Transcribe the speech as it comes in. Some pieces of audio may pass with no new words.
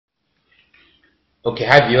Okay,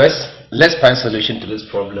 hi viewers. Let's find solution to this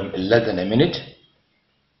problem in less than a minute.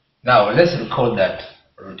 Now let's recall that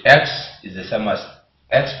root x is the same as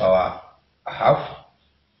x power a half.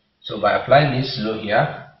 So by applying this law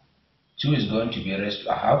here, 2 is going to be raised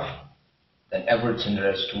to a half, then everything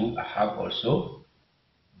raised to a half also.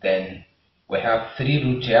 Then we have 3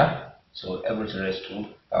 root here, so everything raised to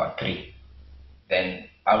 3. Then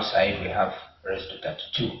outside we have raised to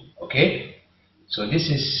 32. Okay, so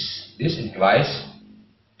this implies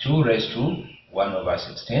 2 raised to 1 over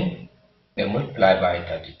 16, then multiply by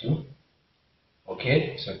 32.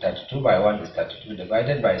 Okay, so 32 by 1 is 32,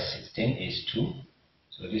 divided by 16 is 2,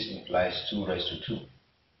 so this implies 2 raised to 2.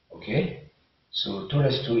 Okay, so 2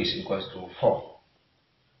 raised to 2 is equals to 4,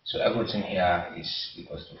 so everything here is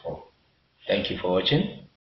equals to 4. Thank you for watching.